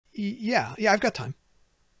Yeah, I've got time.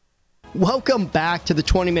 Welcome back to the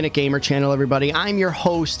 20-Minute Gamer channel, everybody. I'm your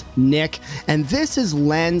host, Nick, and this is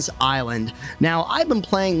Lens Island. Now, I've been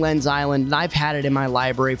playing Lens Island, and I've had it in my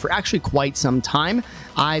library for actually quite some time.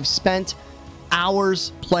 I've spent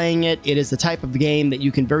hours playing it. It is the type of game that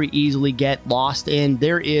you can very easily get lost in.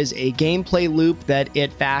 There is a gameplay loop that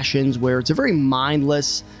it fashions where it's a very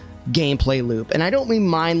mindless gameplay loop. And I don't mean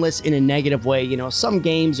mindless in a negative way. You know, some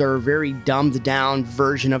games are a very dumbed down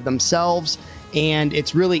version of themselves, and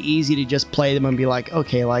it's really easy to just play them and be like,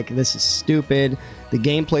 okay, like, this is stupid. The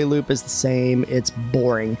gameplay loop is the same. It's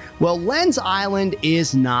boring. Well, Lens Island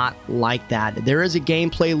is not like that. There is a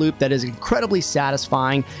gameplay loop that is incredibly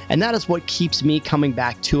satisfying, and that is what keeps me coming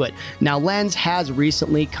back to it. Now, Lens has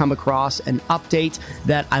recently come across an update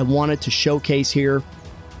that I wanted to showcase here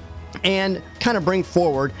and kind of bring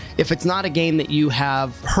forward if it's not a game that you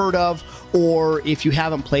have heard of or if you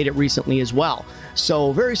haven't played it recently as well.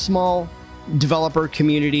 So, very small developer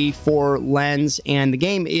community for Lens, and the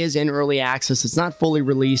game is in early access. It's not fully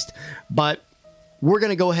released, but we're going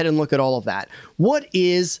to go ahead and look at all of that. What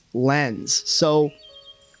is Lens? So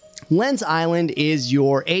Lens Island is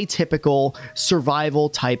your atypical survival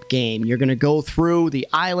type game. You're going to go through the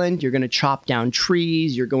island, you're going to chop down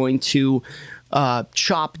trees, you're going to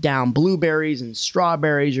chop down blueberries and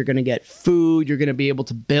strawberries, you're going to get food, you're going to be able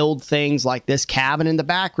to build things like this cabin in the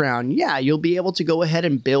background. Yeah, you'll be able to go ahead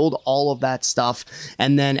and build all of that stuff,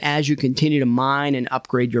 and then as you continue to mine and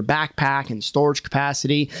upgrade your backpack and storage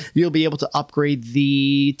capacity, you'll be able to upgrade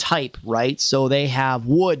the type, right? So they have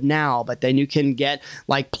wood now, but then you can get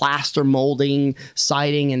like plaster molding,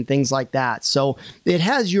 siding, and things like that. So it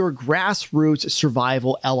has your grassroots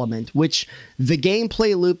survival element, which the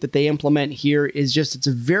gameplay loop that they implement here is just, it's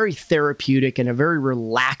a very therapeutic and a very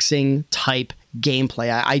relaxing type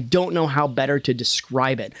gameplay. I don't know how better to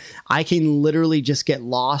describe it. I can literally just get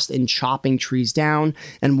lost in chopping trees down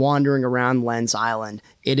and wandering around Lens Island.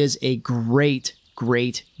 It is a great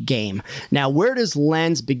game. Now, where does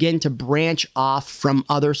Lens begin to branch off from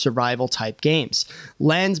other survival type games?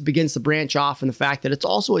 Lens begins to branch off in the fact that it's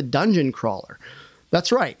also a dungeon crawler.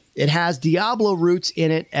 That's right. It has Diablo roots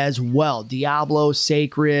in it as well. Diablo,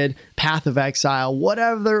 Sacred, Path of Exile,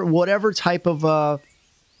 whatever type of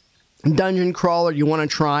dungeon crawler you want to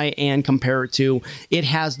try and compare it to, it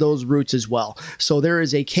has those roots as well. So there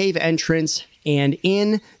is a cave entrance, and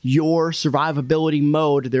in your survivability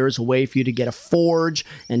mode, there is a way for you to get a forge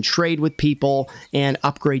and trade with people and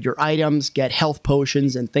upgrade your items, get health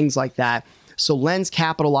potions and things like that. So Lens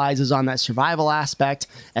capitalizes on that survival aspect,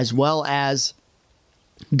 as well as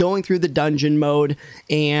going through the dungeon mode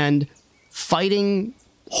and fighting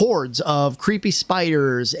hordes of creepy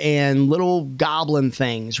spiders and little goblin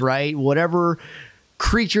things, right? Whatever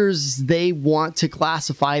creatures they want to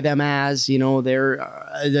classify them as, you know, they're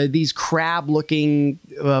these crab-looking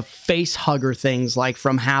face hugger things like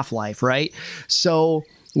from Half-Life, right? So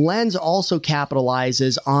Lens also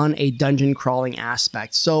capitalizes on a dungeon crawling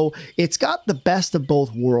aspect. So it's got the best of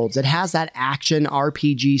both worlds. It has that action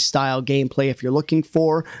RPG style gameplay if you're looking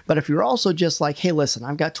for, but if you're also just like, hey, listen,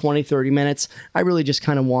 I've got 20-30 minutes. I really just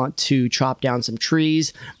kind of want to chop down some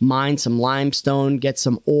trees, mine some limestone, get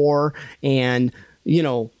some ore, and, you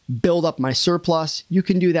know, build up my surplus. You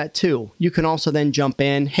can do that too. You can also then jump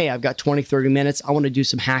in. Hey, I've got 20-30 minutes. I want to do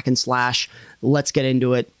some hack and slash. Let's get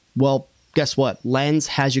into it. Well, guess what? Lens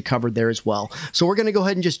has you covered there as well. So we're going to go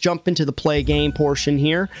ahead and just jump into the play game portion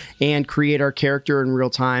here and create our character in real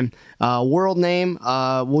time. World name,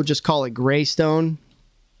 we'll just call it Greystone.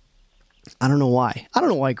 I don't know why. I don't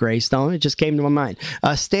know why Greystone. It just came to my mind.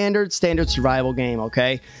 Standard survival game,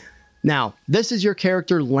 okay? Now, this is your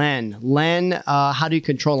character, Len. Len, how do you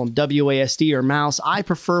control him? WASD or mouse? I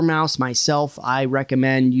prefer mouse myself. I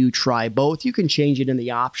recommend you try both. You can change it in the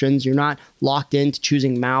options. You're not locked into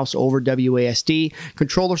choosing mouse over WASD.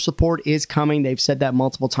 Controller support is coming. They've said that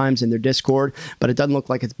multiple times in their Discord, but it doesn't look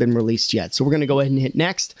like it's been released yet. So we're going to go ahead and hit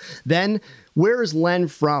next. Then, where is Len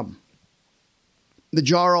from? The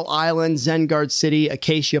Jarl Island, Zengard City,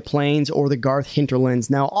 Acacia Plains, or the Garth Hinterlands.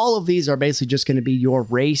 Now, all of these are basically just going to be your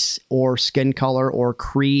race or skin color or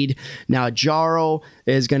creed. Now, Jarl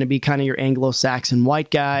is going to be kind of your Anglo-Saxon white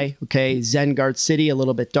guy. Okay, Zengard City, a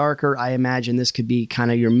little bit darker. I imagine this could be kind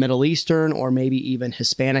of your Middle Eastern or maybe even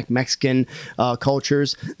Hispanic, Mexican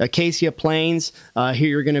cultures. Acacia Plains, here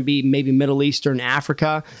you're going to be maybe Middle Eastern,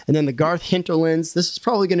 Africa. And then the Garth Hinterlands, this is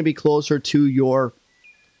probably going to be closer to your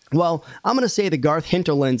Well, I'm going to say the Garth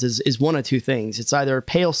hinterlands is one of two things. It's either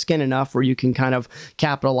pale skin enough where you can kind of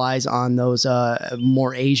capitalize on those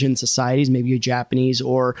more Asian societies, maybe a Japanese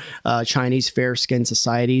or Chinese fair skin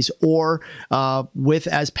societies, or with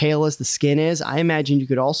as pale as the skin is, I imagine you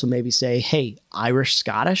could also maybe say, hey, Irish,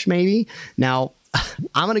 Scottish, maybe. Now,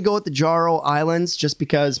 I'm going to go with the Jaro Islands just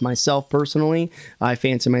because myself personally, I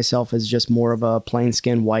fancy myself as just more of a plain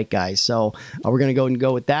skin white guy. So we're going to go and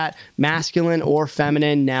go with that. Masculine or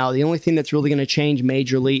feminine. Now, the only thing that's really going to change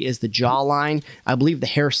majorly is the jawline. I believe the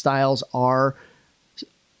hairstyles are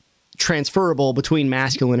transferable between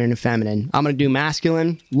masculine and feminine. I'm going to do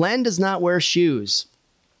masculine. Len does not wear shoes.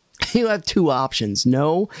 You have two options,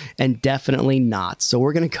 no and definitely not. So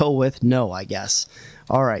we're going to go with no, I guess.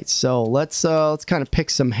 All right, so let's kind of pick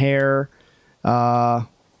some hair. I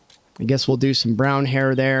guess we'll do some brown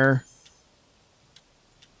hair there.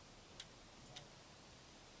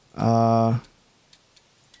 We'll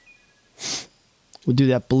do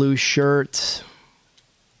that blue shirt.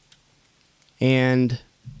 And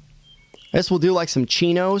I guess we'll do like some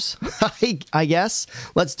chinos, I guess.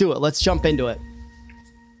 Let's do it. Let's jump into it.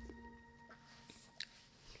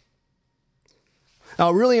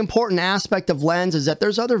 A really important aspect of Lens is that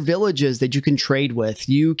there's other villages that you can trade with.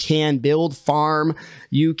 You can build farm.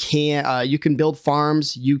 You can build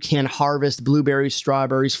farms. You can harvest blueberries,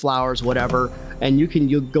 strawberries, flowers, whatever, and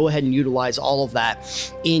you go ahead and utilize all of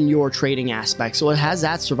that in your trading aspect. So it has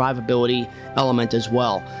that survivability element as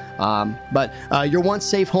well. But your once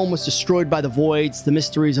safe home was destroyed by the voids. The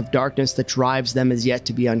mysteries of darkness that drives them is yet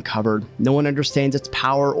to be uncovered. No one understands its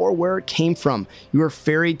power or where it came from. You are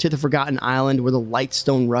ferried to the forgotten island where the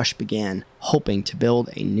Lightstone Rush began, hoping to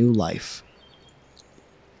build a new life.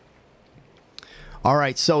 All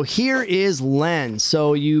right, so here is Lens.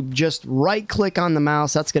 So you just right click on the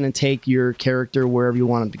mouse. That's going to take your character wherever you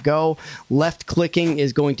want them to go. Left clicking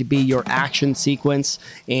is going to be your action sequence.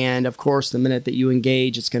 And of course, the minute that you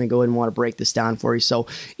engage, it's going to go ahead and want to break this down for you. So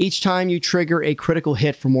each time you trigger a critical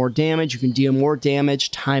hit for more damage, you can deal more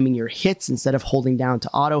damage timing your hits instead of holding down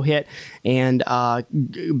to auto hit and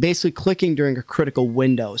basically clicking during a critical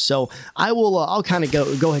window. So I'll kind of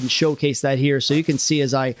go ahead and showcase that here. So you can see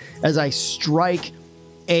as I strike,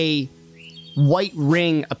 a white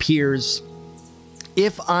ring appears.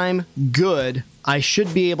 If I'm good, I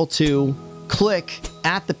should be able to click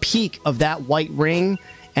at the peak of that white ring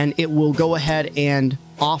and it will go ahead and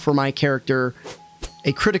offer my character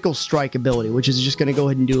a critical strike ability, which is just going to go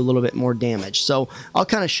ahead and do a little bit more damage. So I'll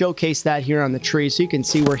kind of showcase that here on the tree so you can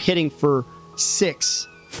see we're hitting for six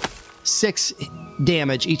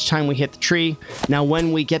damage each time we hit the tree. Now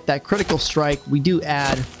when we get that critical strike, we do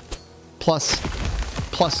add plus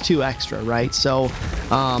 2 extra, right? So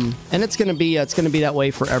and it's gonna be that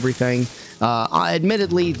way for everything.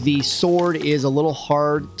 Admittedly, the sword is a little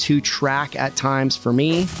hard to track at times for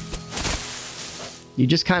me. You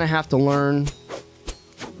just kind of have to learn.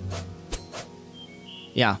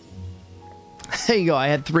 Yeah, there you go. I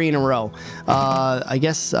had 3 in a row. I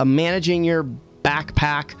guess managing your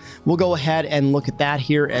backpack, we'll go ahead and look at that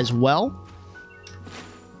here as well.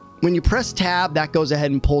 When you press tab, that goes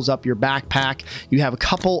ahead and pulls up your backpack. You have a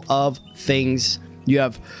couple of things. You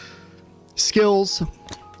have skills,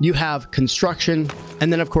 you have construction,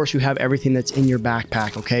 and then of course you have everything that's in your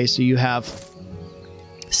backpack, okay? So you have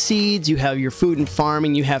seeds, you have your food and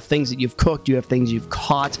farming, you have things that you've cooked, you have things you've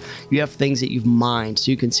caught, you have things that you've mined. So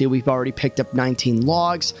you can see we've already picked up 19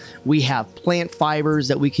 logs. We have plant fibers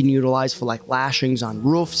that we can utilize for like lashings on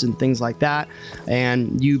roofs and things like that.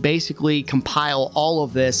 And you basically compile all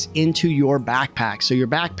of this into your backpack. So your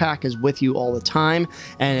backpack is with you all the time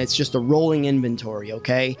and it's just a rolling inventory,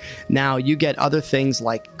 okay? Now you get other things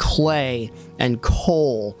like clay and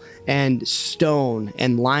coal and stone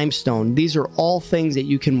and limestone. These are all things that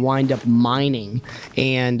you can wind up mining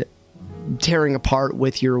and tearing apart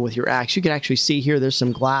with your axe. You can actually see here there's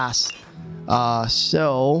some glass.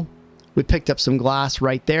 So we picked up some glass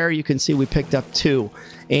right there. You can see we picked up 2.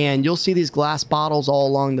 And you'll see these glass bottles all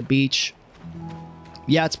along the beach.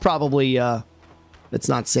 Yeah, it's probably it's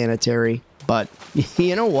not sanitary, but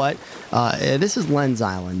you know what? This is Lens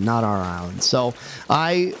Island, not our island. So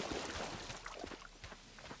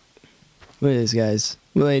look at these guys.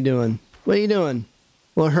 What are they doing? What are you doing?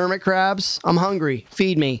 Little hermit crabs? I'm hungry.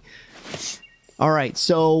 Feed me. All right,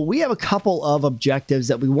 so we have a couple of objectives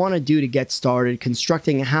that we want to do to get started.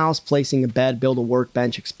 Constructing a house, placing a bed, build a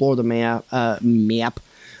workbench, explore the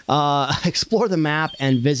explore the map,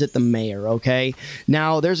 and visit the mayor, okay?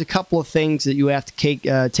 Now, there's a couple of things that you have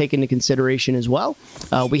to take into consideration as well.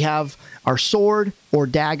 We have our sword or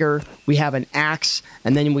dagger, we have an axe,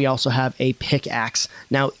 and then we also have a pickaxe.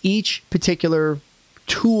 Now, each particular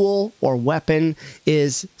tool or weapon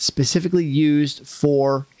is specifically used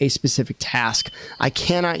for a specific task. I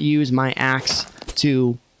cannot use my axe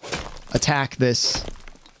to attack this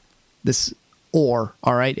ore,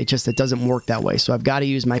 all right? It doesn't work that way. So I've got to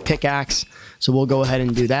use my pickaxe. So we'll go ahead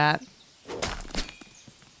and do that.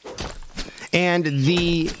 And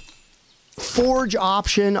the forge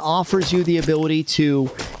option offers you the ability to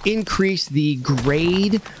increase the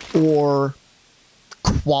grade or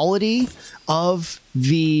quality of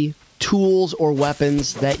the tools or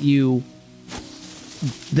weapons that you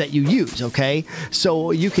use, okay?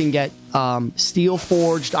 So you can get steel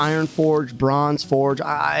forged, iron forged, bronze forged.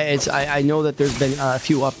 I know that there's been a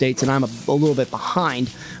few updates and I'm a little bit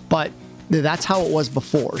behind, but that's how it was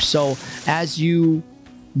before. So as you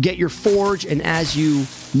get your forge and as you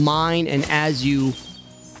mine and as you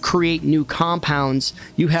create new compounds,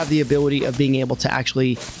 you have the ability of being able to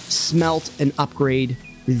actually smelt and upgrade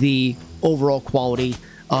the overall quality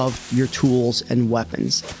of your tools and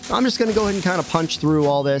weapons. I'm just going to go ahead and kind of punch through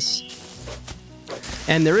all this.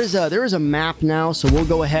 And there is a map now, so we'll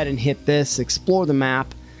go ahead and hit this, explore the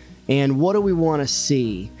map. And what do we want to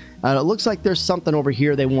see? It looks like there's something over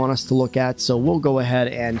here they want us to look at, so we'll go ahead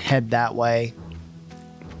and head that way.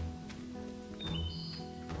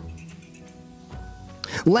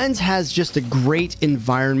 Lens has just a great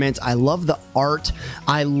environment. I love the art.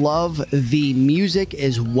 I love the music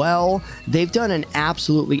as well. They've done an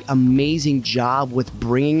absolutely amazing job with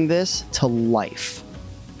bringing this to life.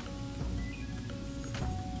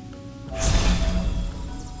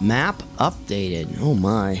 Map updated. Oh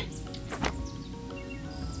my.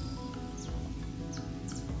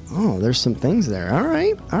 Oh, there's some things there. All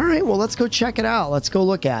right. All right. Well, let's go check it out. Let's go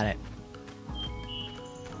look at it.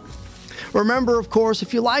 Remember, of course,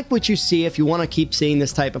 if you like what you see, if you want to keep seeing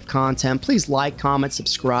this type of content, please like, comment,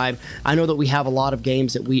 subscribe. I know that we have a lot of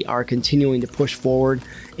games that we are continuing to push forward,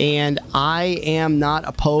 and I am not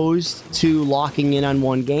opposed to locking in on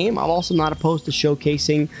one game. I'm also not opposed to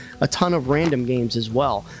showcasing a ton of random games as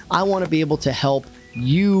well. I want to be able to help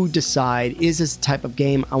you decide, is this the type of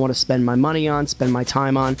game I want to spend my money on, spend my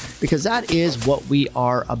time on, because that is what we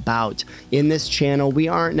are about. In this channel, we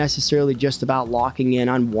aren't necessarily just about locking in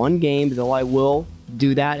on one game, though I will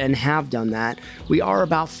do that and have done that. We are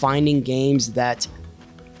about finding games that,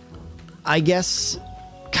 I guess,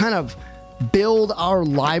 kind of build our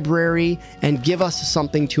library and give us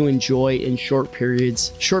something to enjoy in short periods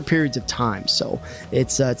of time. So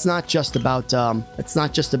it's not just about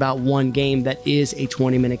one game that is a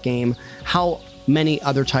 20-minute game. How many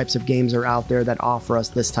other types of games are out there that offer us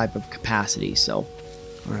this type of capacity? So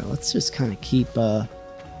all right, let's just kind of keep then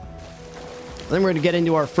we're going to get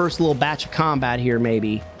into our first little batch of combat here.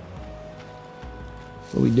 Maybe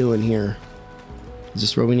what are we doing here? Is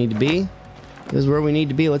this where we need to be? This is where we need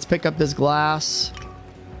to be. Let's pick up this glass.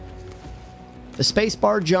 The space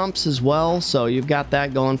bar jumps as well, so you've got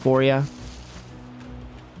that going for you.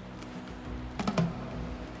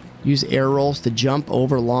 Use air rolls to jump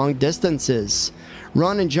over long distances.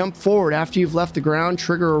 Run and jump forward after you've left the ground.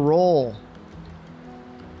 Trigger a roll.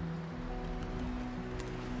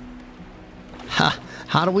 Ha!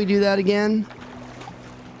 How do we do that again?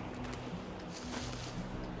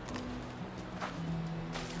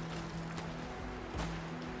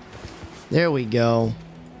 There we go.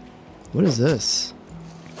 What is this?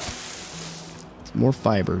 It's more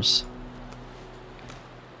fibers.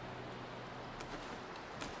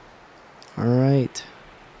 All right.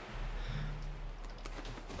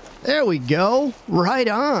 There we go. Right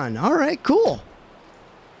on. All right, cool.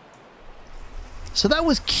 So that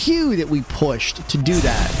was Q that we pushed to do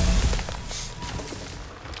that.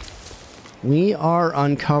 We are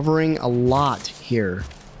uncovering a lot here.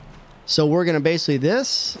 So we're going to basically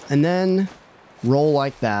this and then roll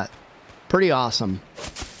like that. Pretty awesome.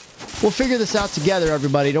 We'll figure this out together,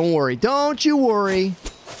 everybody. Don't worry. Don't you worry.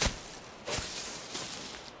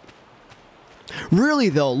 Really,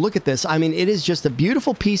 though, look at this. I mean, it is just a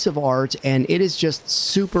beautiful piece of art, and it is just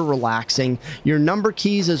super relaxing. Your number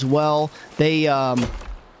keys as well. They allow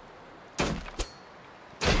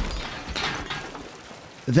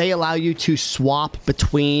you to swap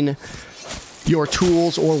between your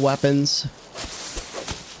tools or weapons.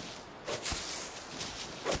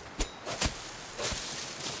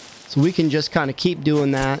 So we can just kind of keep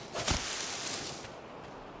doing that.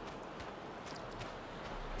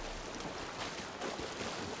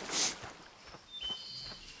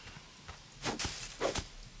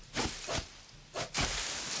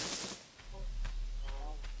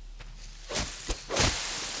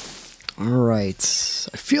 All right.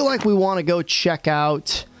 I feel like we want to go check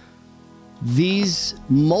out these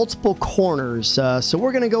multiple corners. So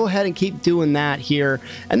we're going to go ahead and keep doing that here.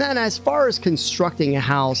 And then as far as constructing a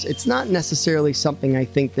house, it's not necessarily something I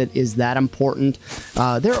think that is that important.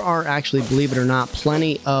 There are actually, believe it or not,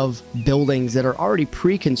 plenty of buildings that are already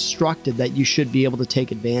pre-constructed that you should be able to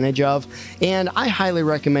take advantage of. And I highly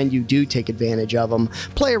recommend you do take advantage of them.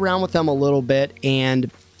 Play around with them a little bit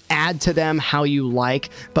and add to them how you like,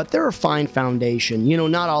 but they're a fine foundation. You know,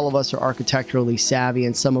 not all of us are architecturally savvy,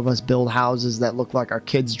 and some of us build houses that look like our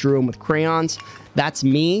kids drew them with crayons. That's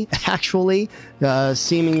me, actually.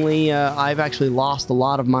 Seemingly, I've actually lost a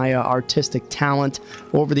lot of my artistic talent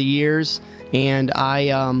over the years, and I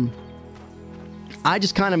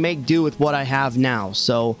just kind of make do with what I have now.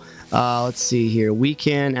 So let's see here. We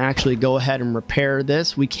can actually go ahead and repair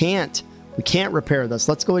this. We can't repair this.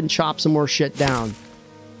 Let's go ahead and chop some more shit down.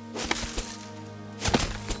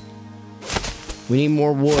 We need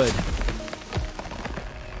more wood.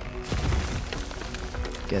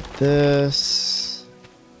 Get this.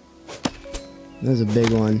 There's a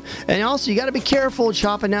big one. And also, you got to be careful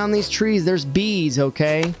chopping down these trees. There's bees,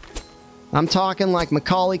 okay? I'm talking like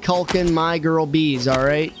Macaulay Culkin, My Girl bees, all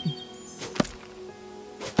right?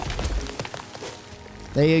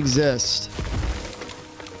 They exist.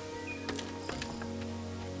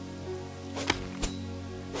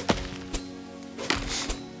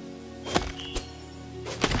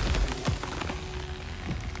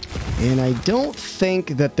 And I don't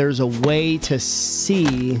think that there's a way to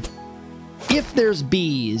see if there's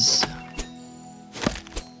bees.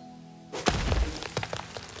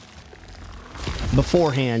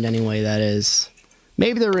 Beforehand, anyway, that is.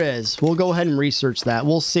 Maybe there is. We'll go ahead and research that.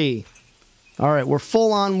 We'll see. All right, we're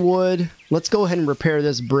full on wood. Let's go ahead and repair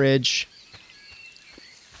this bridge.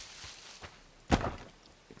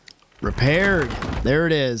 Repaired. There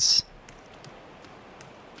it is.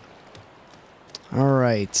 All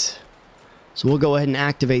right. So we'll go ahead and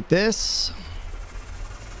activate this.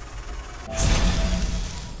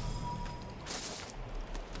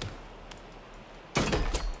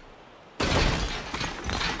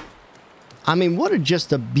 I mean, what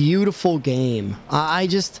just a beautiful game. I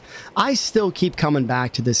still keep coming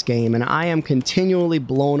back to this game, and I am continually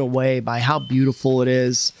blown away by how beautiful it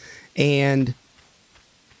is. And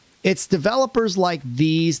it's developers like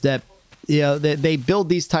these that, you know, they build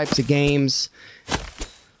these types of games.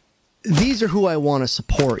 These are who I want to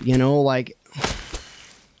support, you know, like...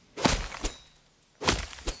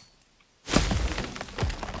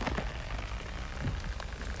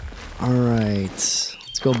 Alright,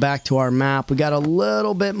 let's go back to our map. We got a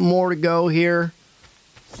little bit more to go here.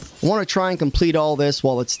 I want to try and complete all this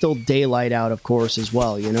while it's still daylight out, of course, as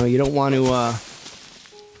well. You know, you don't want to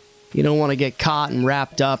get caught and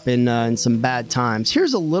wrapped up in some bad times.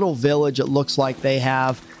 Here's a little village. It looks like they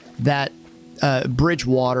have that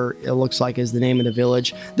Bridgewater, it looks like, is the name of the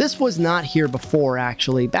village. This was not here before,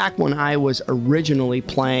 actually. Back when I was originally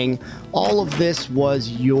playing, all of this was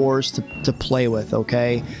yours to play with,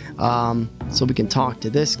 okay? So we can talk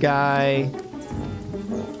to this guy.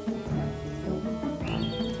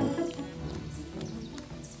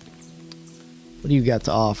 What do you got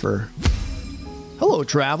to offer? Hello,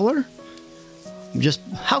 traveler.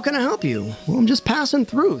 How can I help you? Well, I'm just passing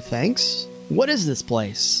through, thanks. What is this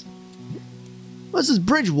place? Well, this is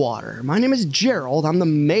Bridgewater. My name is Gerald. I'm the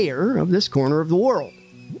mayor of this corner of the world.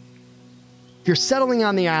 If you're settling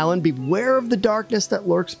on the island, beware of the darkness that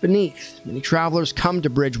lurks beneath. Many travelers come to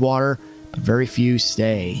Bridgewater, but very few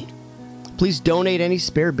stay. Please donate any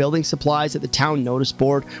spare building supplies at the town notice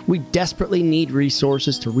board. We desperately need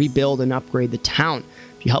resources to rebuild and upgrade the town.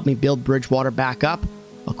 If you help me build Bridgewater back up,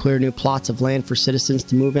 I'll clear new plots of land for citizens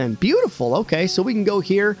to move in. Beautiful. Okay, so we can go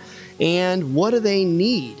here. And what do they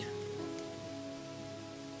need?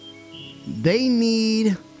 They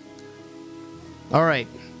need... All right.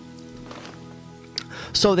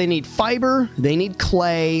 So they need fiber, they need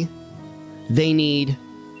clay, they need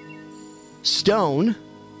stone,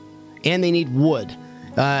 and they need wood.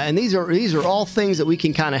 And these are all things that we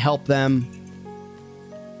can kind of help them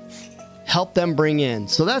bring in.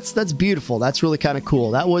 So that's beautiful. That's really kind of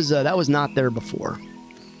cool. That was not there before.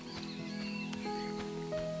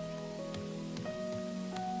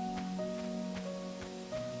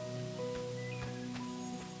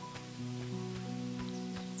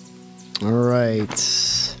 All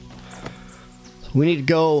right. We need to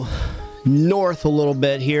go north a little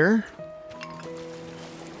bit here.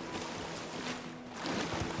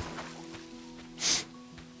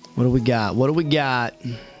 What do we got? What do we got?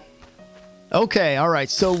 Okay, all right.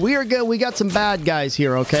 So we are good. We got some bad guys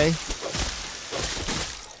here, okay?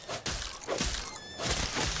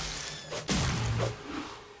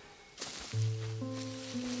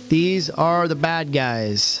 These are the bad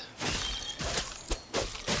guys.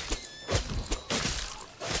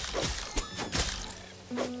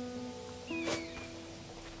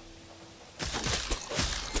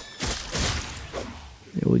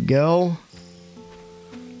 There we go.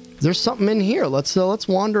 There's something in here. Let's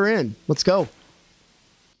wander in. Let's go.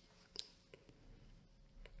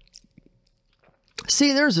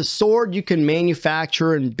 See, there's a sword you can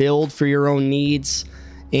manufacture and build for your own needs.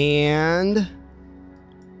 And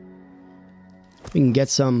we can get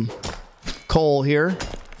some coal here.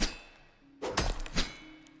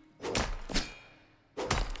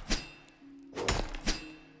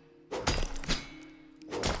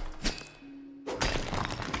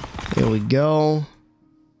 There we go.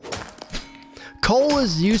 Coal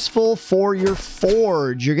is useful for your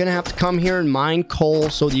forge. You're going to have to come here and mine coal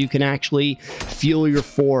so that you can actually fuel your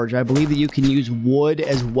forge. I believe that you can use wood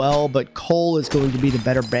as well, but coal is going to be the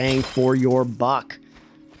better bang for your buck.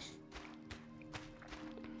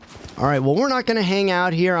 All right, well, we're not going to hang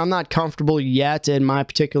out here. I'm not comfortable yet in my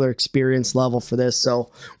particular experience level for this, so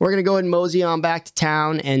we're going to go ahead and mosey on back to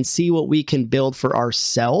town and see what we can build for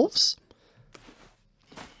ourselves.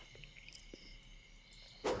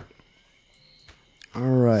 All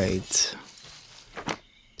right.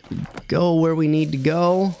 Go where we need to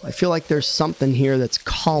go. I feel like there's something here that's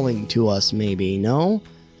calling to us, maybe, no?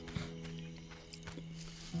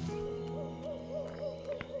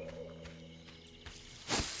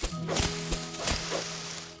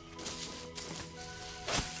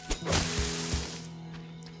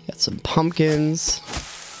 Got some pumpkins.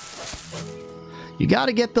 You got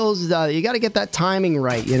to get those, you got to get that timing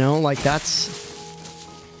right, you know? Like, that's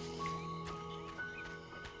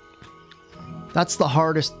the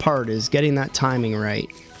hardest part, is getting that timing right.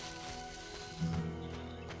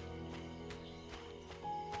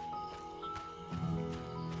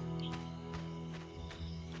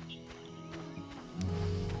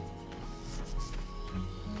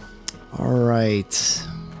 All right.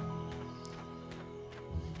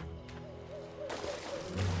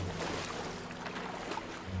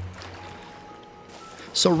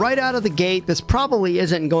 So right out of the gate, this probably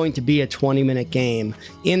isn't going to be a 20-minute game,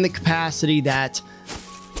 in the capacity that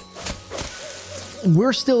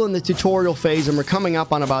we're still in the tutorial phase and we're coming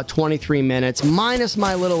up on about 23 minutes, minus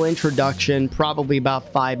my little introduction, probably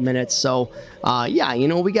about 5 minutes. So yeah, you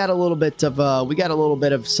know, we got a little bit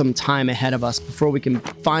of some time ahead of us before we can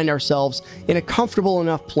find ourselves in a comfortable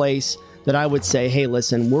enough place that I would say, hey,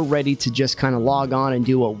 listen, we're ready to just kind of log on and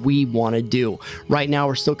do what we want to do. Right now,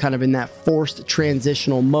 we're still kind of in that forced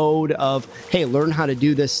transitional mode of, hey, learn how to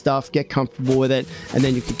do this stuff, get comfortable with it, and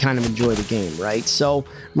then you can kind of enjoy the game, right? So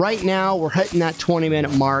right now, we're hitting that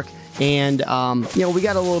 20-minute mark, and you know, we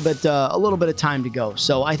got a little bit of time to go.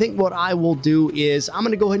 So I think what I will do is I'm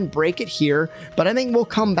going to go ahead and break it here, but I think we'll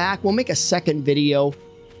come back. We'll make a second video,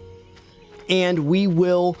 and we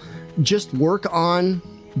will just work on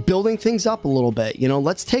building things up a little bit. You know,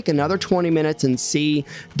 let's take another 20 minutes and see,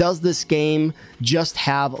 does this game just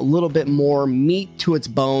have a little bit more meat to its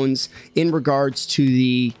bones in regards to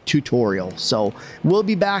the tutorial. So we'll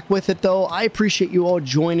be back with it, though. I appreciate you all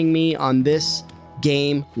joining me on this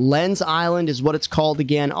game. Lens Island is what it's called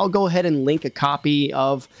again. I'll go ahead and link a copy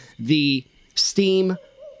of the Steam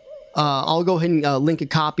I'll go ahead and link a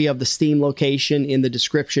copy of the Steam location in the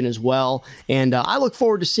description as well. And I look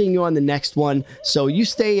forward to seeing you on the next one. So you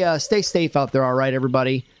stay safe out there, all right,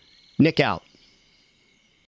 everybody? Nick out.